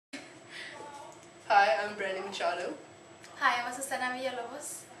Hi, I'm Brandon Machado, Hi, I'm Susana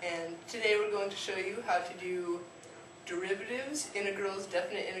Villalobos. and today we're going to show you how to do derivatives, integrals,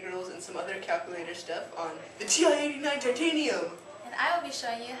 definite integrals, and some other calculator stuff on the TI-89 Titanium. And I will be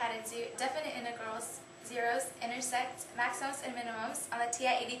showing you how to do definite integrals, zeros, intersects, maximums, and minimums on the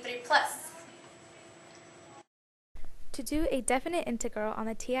TI-83 Plus. To do a definite integral on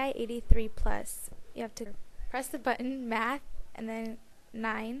the TI-83 Plus, you have to press the button Math and then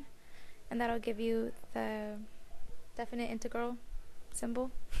 9, and that'll give you the definite integral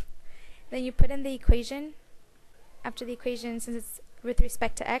symbol. Then you put in the equation. After the equation, since it's with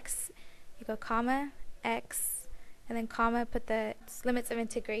respect to x, you go comma, x, and then comma, put the limits of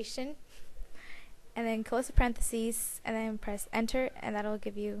integration, and then close the parentheses, and then press enter, and that'll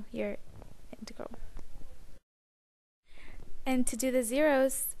give you your integral. And to do the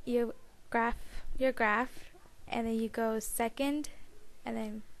zeros, you graph your graph, and then you go second, and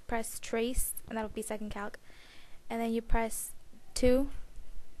then press trace, and that'll be second calc, and then you press 2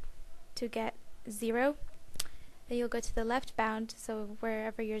 to get 0. Then you'll go to the left bound, so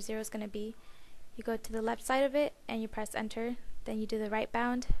wherever your 0 is going to be, you go to the left side of it and you press enter. Then you do the right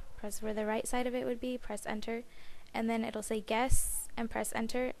bound, press where the right side of it would be, press enter, and then it'll say guess and press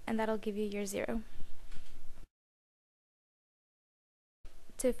enter, and that'll give you your 0.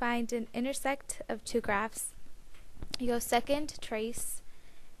 To find an intersect of two graphs, you go second, trace,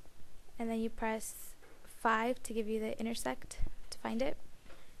 and then you press 5 to give you the intersect to find it.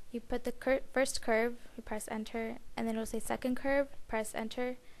 You put the first curve, you press enter, and then it'll say second curve, press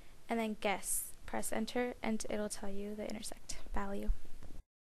enter, and then guess, press enter, and it'll tell you the intersect value.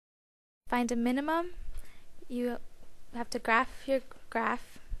 Find a minimum, you have to graph your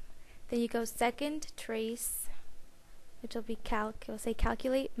graph, then you go second, trace, which will be calc, it will say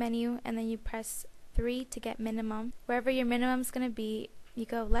calculate menu, and then you press 3 to get minimum. Wherever your minimum is going to be, you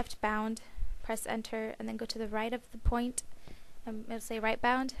go left bound, press enter, and then go to the right of the point. It'll say right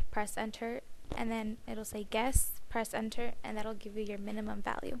bound, press enter, and then it'll say guess, press enter, and that'll give you your minimum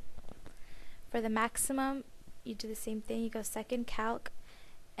value. For the maximum, you do the same thing, you go second calc,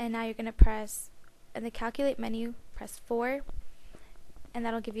 and now you're going to press, in the calculate menu, press 4, and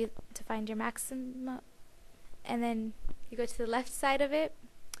that'll give you to find your maximum, and then you go to the left side of it,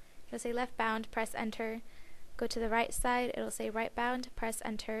 it'll say left bound, press enter, go to the right side, it'll say right bound, press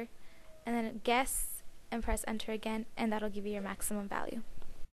enter, and then guess, and press enter again, and that'll give you your maximum value.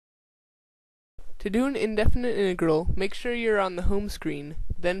 To do an indefinite integral, make sure you're on the home screen,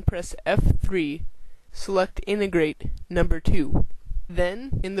 then press F3, select integrate number 2.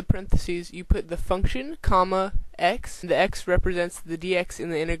 Then, in the parentheses, you put the function, comma, x. The x represents the dx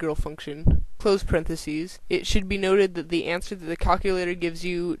in the integral function. Close parentheses. It should be noted that the answer that the calculator gives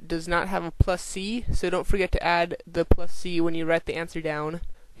you does not have a plus c, so don't forget to add the plus c when you write the answer down.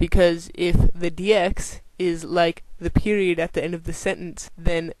 Because if the dx is like the period at the end of the sentence,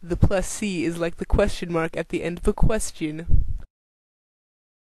 then the plus c is like the question mark at the end of a question.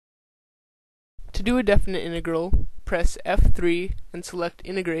 To do a definite integral, press F3 and select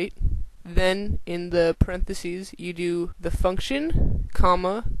integrate. Then in the parentheses you do the function,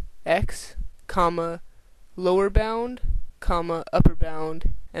 comma, x, comma, lower bound, comma, upper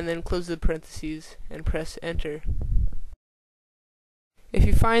bound, and then close the parentheses and press enter. If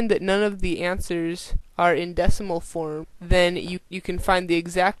you find that none of the answers are in decimal form, then you can find the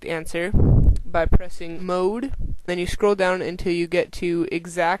exact answer by pressing mode. Then you scroll down until you get to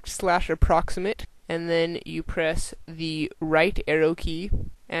exact/approximate, and then you press the right arrow key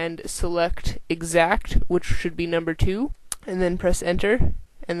and select exact, which should be number 2, and then press enter,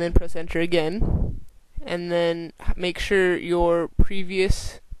 and then press enter again, and then make sure your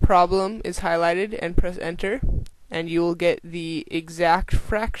previous problem is highlighted and press enter, and you will get the exact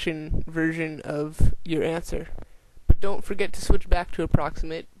fraction version of your answer. But don't forget to switch back to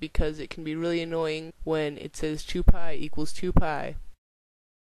approximate, because it can be really annoying when it says 2 pi equals 2 pi.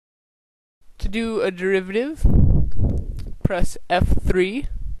 To do a derivative, press F3,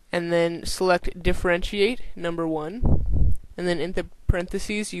 and then select differentiate number 1, and then in the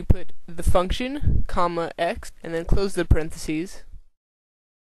parentheses you put the function, comma, x, and then close the parentheses.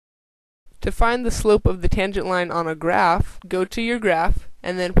 To find the slope of the tangent line on a graph, go to your graph,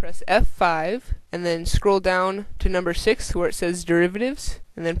 and then press F5, and then scroll down to number 6 where it says derivatives,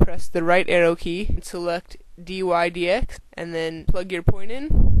 and then press the right arrow key and select dy dx, and then plug your point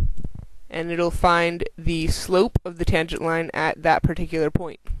in, and it'll find the slope of the tangent line at that particular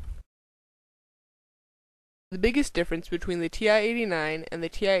point. The biggest difference between the TI-89 and the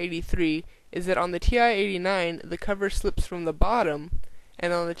TI-83 is that on the TI-89 the cover slips from the bottom,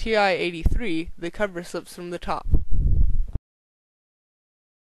 and on the TI-83 the cover slips from the top.